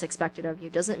feel like it's expected of you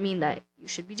doesn't mean that you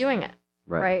should be doing it.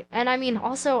 Right. And I mean,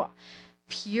 also,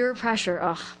 peer pressure.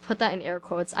 Ugh, put that in air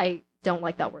quotes. I don't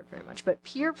like that word very much, but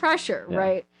peer pressure,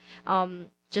 right?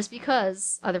 Just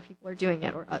because other people are doing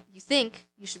it or you think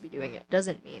you should be doing it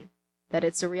doesn't mean that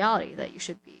it's a reality that you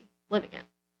should be living it.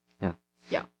 Yeah.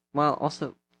 Yeah. Well,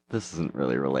 also, this isn't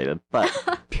really related, but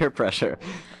peer pressure.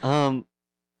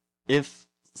 If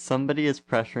somebody is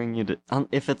pressuring you to,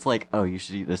 if it's like, oh, you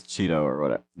should eat this Cheeto or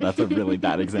whatever, that's a really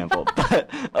bad example, but,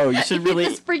 oh, you should really eat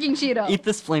this freaking Cheeto. Eat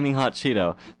this flaming hot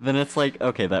Cheeto, then it's like,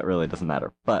 okay, that really doesn't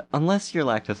matter. But unless you're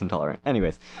lactose intolerant.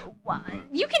 Anyways.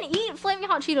 You can eat flaming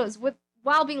hot Cheetos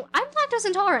while being, I'm lactose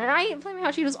intolerant, and I eat flaming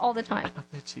hot Cheetos all the time. I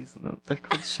thought they had cheese in them. They're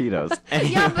called Cheetos.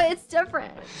 Yeah, but it's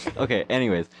different. Okay,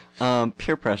 anyways,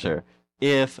 peer pressure.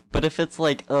 If it's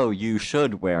like, oh, you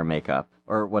should wear makeup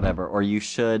or whatever, or you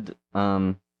should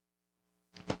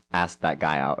ask that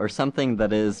guy out, or something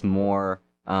that is more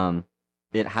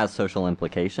it has social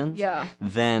implications. Yeah.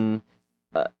 Then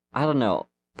I don't know.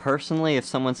 Personally, if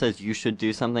someone says you should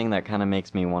do something, that kind of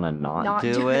makes me want to not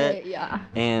do it. Yeah.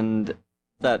 And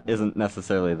that isn't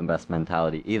necessarily the best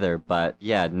mentality either. But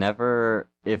yeah, never.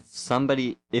 If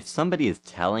somebody is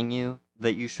telling you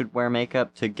that you should wear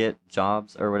makeup to get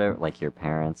jobs or whatever, like your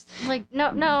parents. Like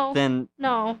no. Then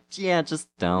no. Yeah, just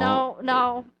don't.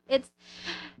 No. It's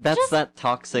that's just, that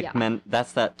toxic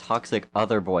that's that toxic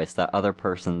other voice, that other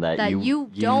person that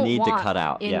you don't need want to cut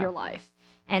out in your life.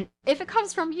 And if it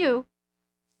comes from you,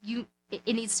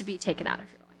 it needs to be taken out of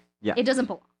your life. Yeah. It doesn't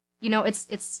belong. You know, it's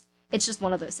just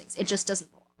one of those things. It just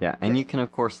doesn't belong. Yeah, and you can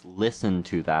of course listen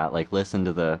to that, like listen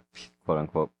to the quote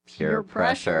unquote peer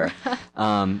pressure.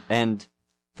 And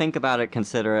think about it,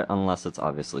 consider it, unless it's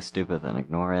obviously stupid, then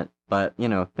ignore it. But, you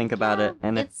know, think about it,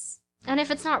 and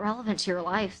if it's not relevant to your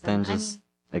life, then just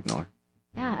ignore.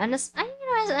 Yeah, and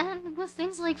and with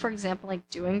things like, for example, like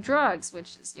doing drugs,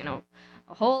 which is, you know,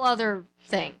 a whole other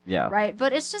thing. Yeah. Right?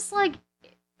 But it's just like,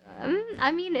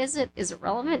 I mean, is it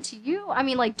relevant to you? I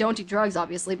mean, like, don't do drugs,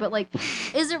 obviously, but like,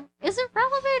 is it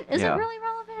relevant? Is it really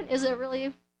relevant? Is it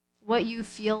really what you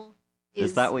feel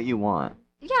is that what you want?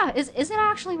 Yeah, is it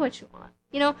actually what you want?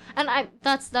 You know, and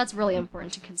that's really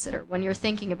important to consider when you're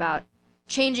thinking about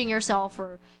changing yourself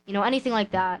or, you know, anything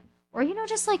like that. Or, you know,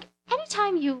 just like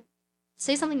anytime you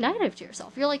say something negative to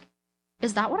yourself, you're like,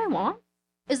 is that what I want?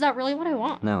 Is that really what I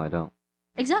want? No, I don't.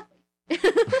 Exactly.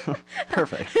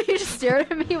 Perfect. You just stared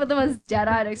at me with the most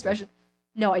dead-eyed expression.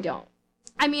 No, I don't.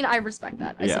 I mean, I respect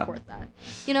that. I support that.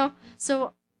 You know?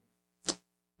 So,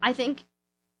 I think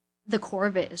the core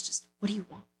of it is just, what do you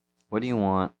want? What do you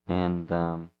want? And,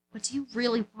 what do you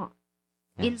really want?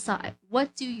 Yeah. Inside.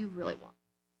 What do you really want?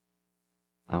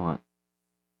 I want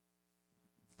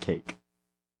cake.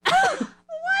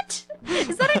 What?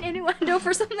 Is that an innuendo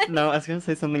for something? No, I was gonna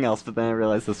say something else, but then I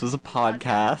realized this was a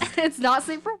podcast. It's not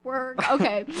safe for work.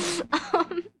 Okay.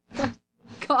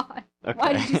 God. Okay.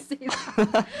 Why did you say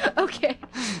that? Okay.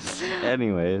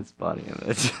 Anyways, body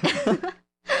image.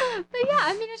 But yeah,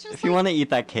 I mean, it's just If you want to eat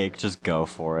that cake, just go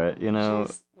for it, you know?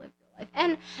 just live your life.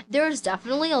 And there's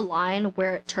definitely a line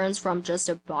where it turns from just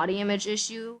a body image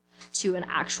issue to an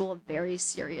actual very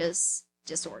serious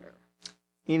disorder.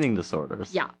 Eating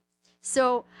disorders. Yeah.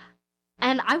 So,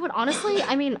 and I would honestly,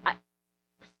 I mean,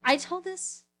 I tell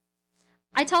this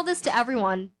to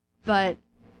everyone, but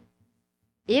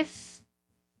if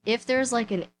there's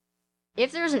like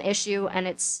if there's an issue and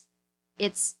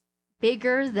it's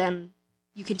bigger than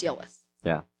you can deal with.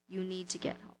 Yeah. You need to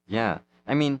get help. Yeah.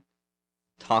 I mean,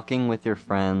 talking with your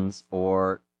friends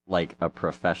or like a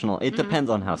professional, it depends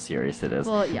on how serious it is.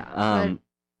 Well, yeah.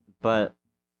 But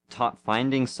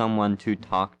finding someone to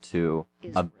talk to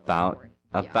Is about really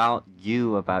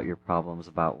important. about your problems,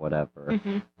 about whatever.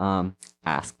 Yeah.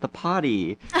 Ask the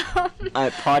potty.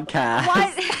 Podcast.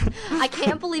 Why? I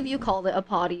can't believe you called it a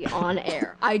potty on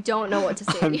air. I don't know what to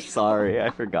say. I'm sorry, I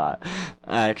forgot.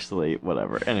 Actually,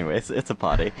 whatever. Anyways, it's a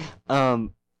potty.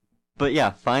 But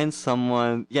yeah, find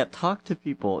someone. Yeah, talk to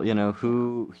people. You know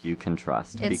who you can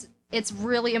trust. It's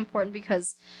really important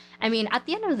because, I mean, at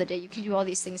the end of the day, you can do all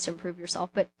these things to improve yourself.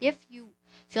 But if you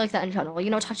feel like that in general,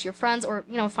 talk to your friends or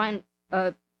find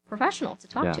a professional to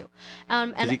talk to.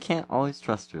 And you can't always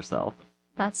trust yourself.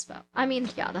 That's valid. I mean,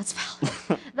 yeah, that's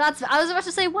valid. I was about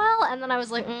to say well, and then I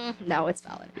was like, no, it's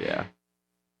valid. Yeah.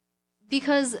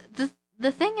 Because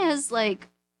the thing is, like,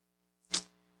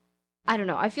 I don't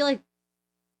know. I feel like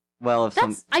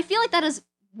I feel like that is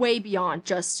way beyond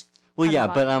just. Well, yeah,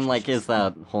 but I'm like, is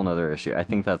that a whole nother issue? I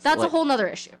think that's a whole nother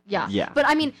issue. Yeah. Yeah. But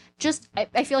I mean,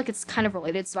 I feel like it's kind of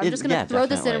related, so I'm just gonna throw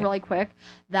this in really quick.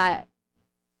 That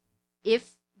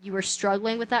if you are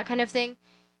struggling with that kind of thing,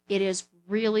 it is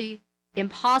really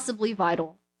impossibly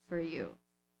vital for you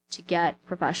to get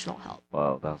professional help.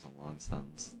 Whoa, that was a long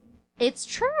sentence. It's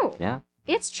true. Yeah.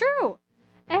 It's true.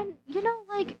 And,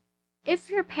 like, if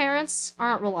your parents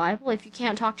aren't reliable, if you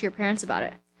can't talk to your parents about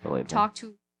it, talk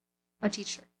to a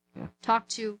teacher. Yeah. Talk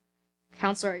to a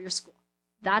counselor at your school.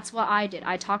 That's what I did.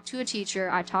 I talked to a teacher.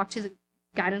 I talked to the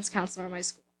guidance counselor at my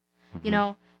school.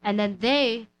 Mm-hmm. And then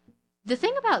the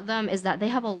thing about them is that they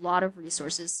have a lot of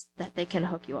resources that they can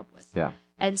hook you up with. Yeah.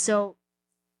 And so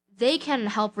they can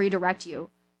help redirect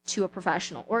you to a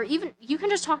professional, or even you can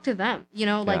just talk to them,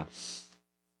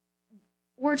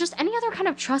 or just any other kind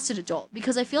of trusted adult,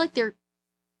 because I feel like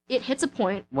it hits a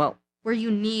point where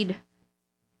you need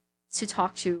to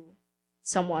talk to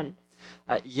someone.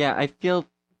 Yeah, I feel,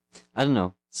 I don't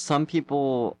know, some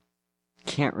people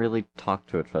can't really talk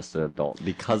to a trusted adult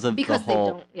because they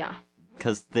don't, yeah.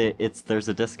 Because there's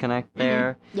a disconnect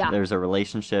there. Mm-hmm. Yeah. There's a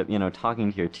relationship,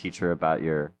 talking to your teacher about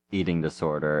your eating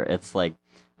disorder. It's like,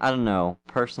 I don't know,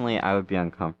 personally, I would be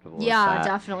uncomfortable with that. Yeah,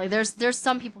 definitely. There's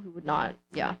some people who would not,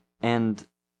 yeah.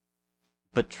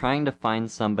 But trying to find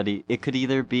somebody, it could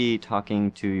either be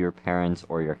talking to your parents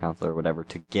or your counselor or whatever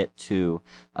to get to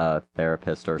a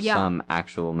therapist or some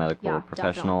actual medical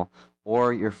professional,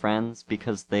 or your friends,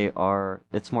 because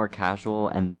it's more casual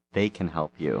and they can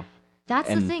help you. That's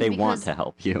the thing, they want to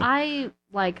help you.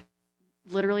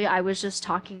 Literally, I was just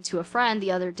talking to a friend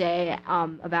the other day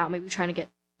about maybe trying to get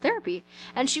therapy,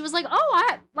 and she was like,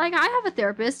 "Oh, I have a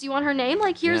therapist. Do you want her name?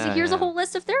 Like, here's a whole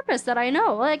list of therapists that I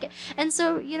know." Like, and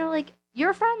so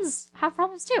your friends have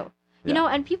problems too,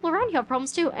 and people around you have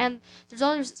problems too, and there's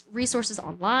all these resources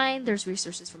online. There's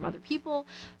resources from other people,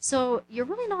 so you're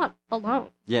really not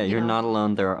alone. Yeah, you're not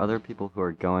alone. There are other people who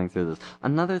are going through this.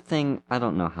 Another thing, I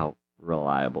don't know how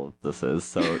reliable this is,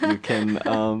 so you can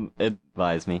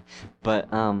advise me, but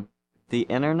the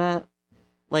internet,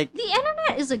 like, the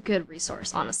internet is a good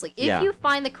resource, honestly, if you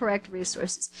find the correct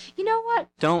resources. You know what,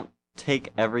 don't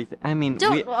take everything. I mean,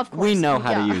 of course, we know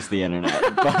how to use the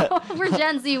internet, but we're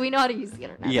Gen Z, we know how to use the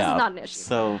internet. Yeah, this is not an issue.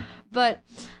 So but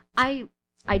I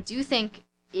do think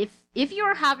if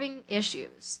you're having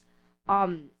issues,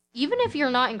 even if you're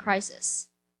not in crisis,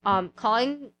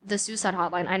 calling the suicide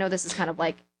hotline, I know this is kind of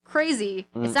like crazy.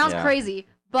 It sounds crazy,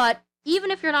 but even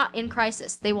if you're not in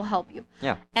crisis, they will help you.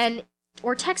 Yeah.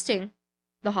 Or texting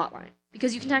the hotline,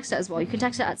 because you can text it as well. You can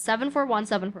text it at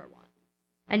 741-741,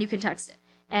 and you can text it,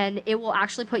 and it will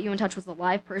actually put you in touch with a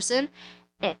live person.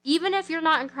 And even if you're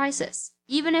not in crisis,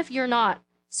 even if you're not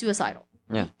suicidal,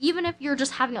 even if you're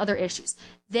just having other issues,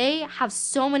 they have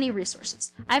so many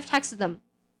resources. I've texted them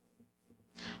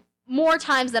more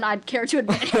times than I'd care to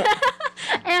admit.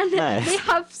 And Nice. they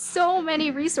have so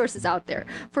many resources out there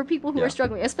for people who Yeah. are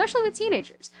struggling, especially with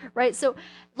teenagers, right? So,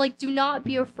 like, do not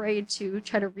be afraid to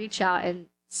try to reach out and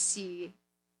see,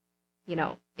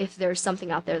 if there's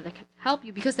something out there that can help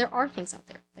you, because there are things out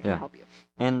there that Yeah. can help you.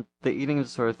 And the eating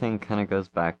disorder thing kind of goes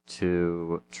back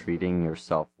to treating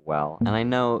yourself well. And I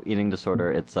know eating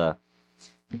disorder, it's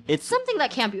Something that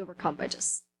can't be overcome by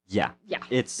just, yeah, yeah.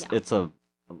 it's a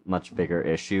much bigger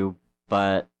issue,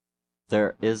 but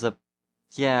there is I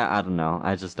don't know.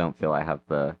 I just don't feel I have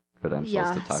the credentials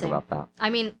Yeah, to talk same. about that. I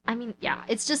mean, yeah,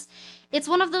 it's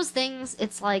one of those things.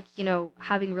 It's like,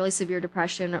 having really severe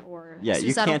depression or Yeah, you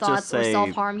suicidal can't just thoughts or say-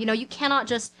 self-harm. You cannot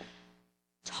just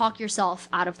talk yourself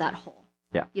out of that hole.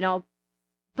 Yeah.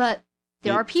 But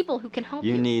there You- are people who can help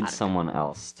you. You need out of it someone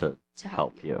else to to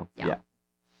help you. Yeah. Yeah.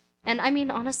 And I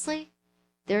mean, honestly,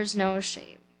 there's no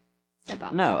shame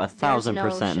about No, that.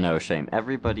 1,000% no shame. shame.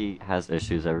 Everybody has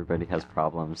issues. Everybody has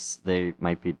problems. They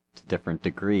might be to different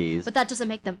degrees. But that doesn't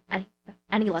make them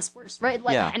any less worse, right?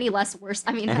 Like, Yeah. any less worse.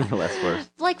 I mean, Any less worse.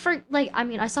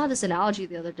 I saw this analogy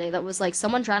the other day that was like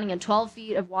someone drowning in 12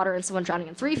 feet of water and someone drowning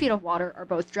in 3 feet of water are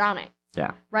both drowning.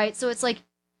 Yeah. Right? So it's like,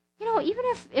 even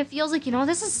if it feels like,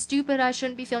 this is stupid, I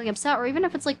shouldn't be feeling upset, or even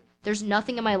if it's like, there's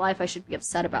nothing in my life I should be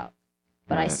upset about,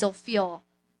 but I Right. still feel,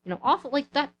 awful,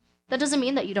 like that doesn't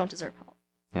mean that you don't deserve help.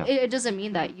 Yeah. It doesn't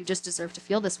mean that you just deserve to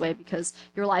feel this way because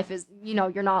your life is,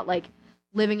 you're not like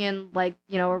living in like,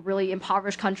 a really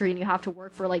impoverished country and you have to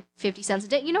work for like 50 cents a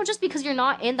day. Just because you're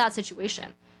not in that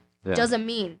situation Yeah. doesn't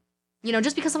mean,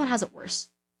 just because someone has it worse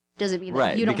doesn't mean that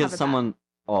Right, you don't because have it someone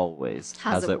always bad.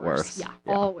 has it worse. Yeah,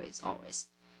 always.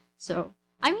 So,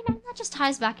 I mean, and that just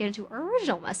ties back into our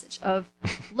original message of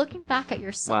looking back at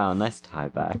yourself. Wow, nice tie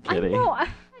back, I Kitty. know,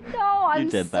 I'm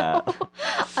did that.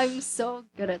 I'm so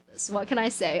good at this. What can I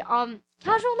say?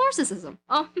 Casual narcissism.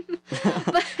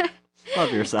 But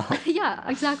Love yourself. yeah,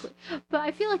 exactly. But I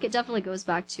feel like it definitely goes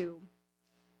back to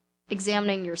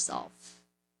examining yourself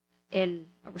in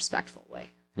a respectful way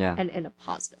Yeah. and in a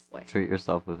positive way. Treat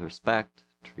yourself with respect.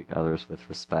 Treat others with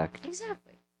respect.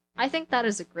 Exactly. I think that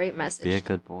is a great message. Be a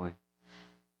good boy.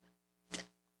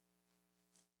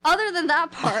 Other than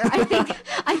that part,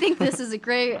 I think this is a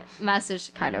great message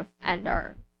to kind of end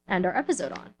our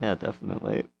episode on. Yeah,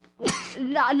 definitely.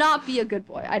 Not be a good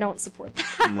boy. I don't support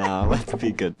that. No, let's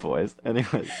be good boys.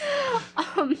 Anyways.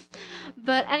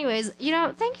 But anyways,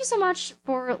 thank you so much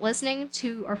for listening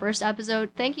to our first episode.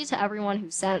 Thank you to everyone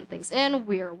who sent things in.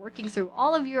 We are working through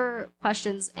all of your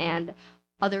questions and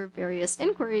other various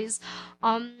inquiries.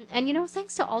 And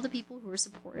thanks to all the people who are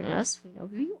supporting us. We know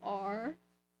who you are.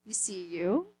 We see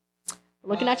you. We're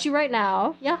looking at you right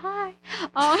now. Yeah, hi.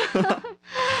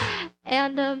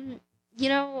 And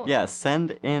Yeah,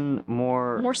 send in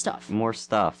more stuff. More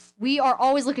stuff. We are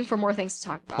always looking for more things to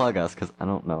talk about. Plug us, because I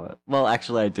don't know it. Well,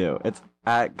 actually, I do. It's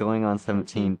at Going On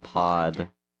 17 Pod.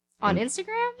 On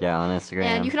Instagram? Yeah, on Instagram.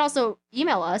 And you can also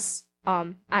email us at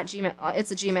Gmail.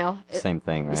 It's a Gmail. Same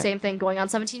thing, right? Same thing, Going On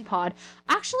 17 Pod.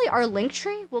 Actually, our link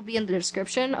tree will be in the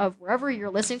description of wherever you're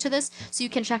listening to this, so you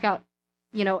can check out,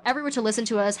 everywhere to listen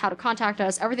to us, how to contact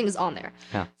us. Everything is on there.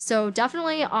 Yeah. So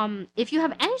definitely, if you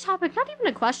have any topic, not even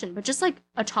a question, but just like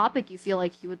a topic you feel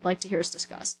like you would like to hear us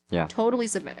discuss, Yeah. totally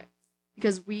submit it,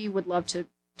 because we would love to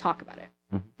talk about it.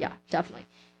 Mhm. Yeah, definitely.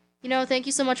 Thank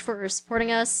you so much for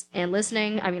supporting us and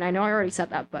listening. I mean, I know I already said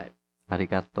that, but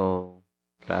Arigato.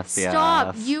 Gracias.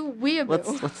 stop, you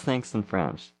weeaboo. Let's thanks in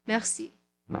French. Merci.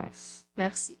 Nice.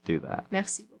 Merci. Do that.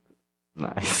 Merci beaucoup.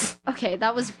 Nice. Okay,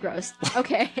 that was gross.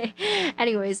 Okay.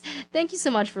 Anyways, thank you so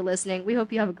much for listening. We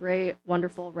hope you have a great,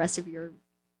 wonderful rest of your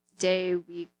day,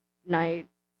 week, night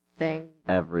thing.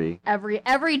 Every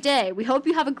day. We hope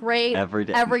you have a great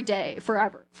day. every day,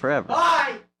 forever. Forever.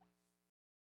 Bye!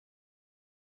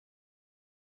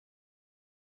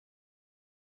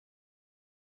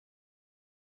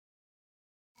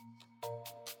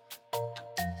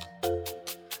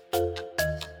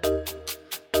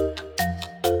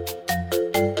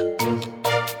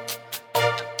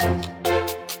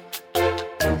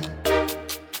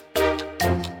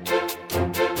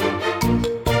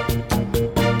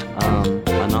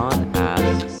 Anon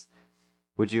asks,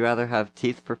 would you rather have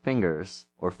teeth for fingers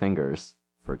or fingers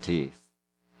for teeth?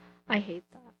 I hate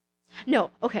that.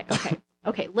 No, okay.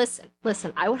 Okay, listen.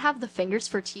 I would have the fingers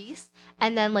for teeth,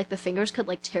 and then like the fingers could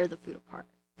like tear the food apart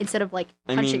instead of like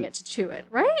I punching mean- it to chew it,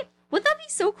 right? Would that be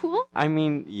so cool? I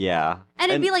mean, yeah.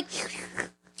 And it'd be like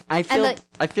I feel like-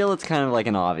 I feel it's kind of like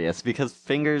an obvious because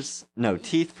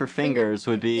teeth for fingers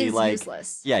would be is like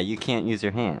useless. yeah, you can't use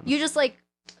your hands. You just like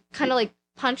kind of like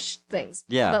punch things.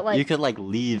 yeah, but like you could like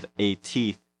leave a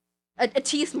teeth A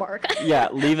teeth mark. Yeah,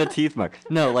 leave a teeth mark.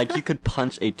 No, like you could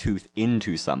punch a tooth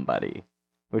into somebody,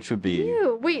 which would be.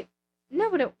 Ew, wait. No,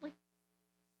 but it, like.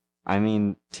 I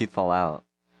mean, teeth fall out,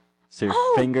 so your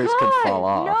Oh, fingers God! could fall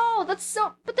off. No, that's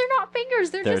so. But they're not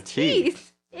fingers. They're just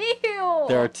teeth. Ew.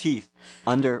 There are teeth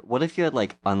under. What if you had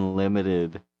like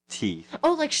unlimited teeth?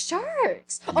 Oh, like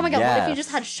sharks. Oh my God! What if you Yes.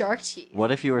 just had shark teeth?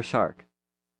 What if you were a shark?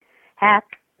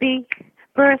 Happy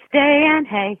birthday, and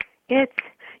hey, it's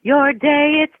your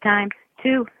day. It's time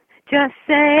to just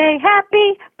say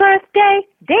happy birthday,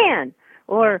 Dan,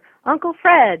 or Uncle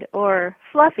Fred, or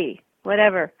Fluffy,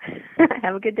 whatever.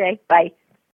 Have a good day. Bye.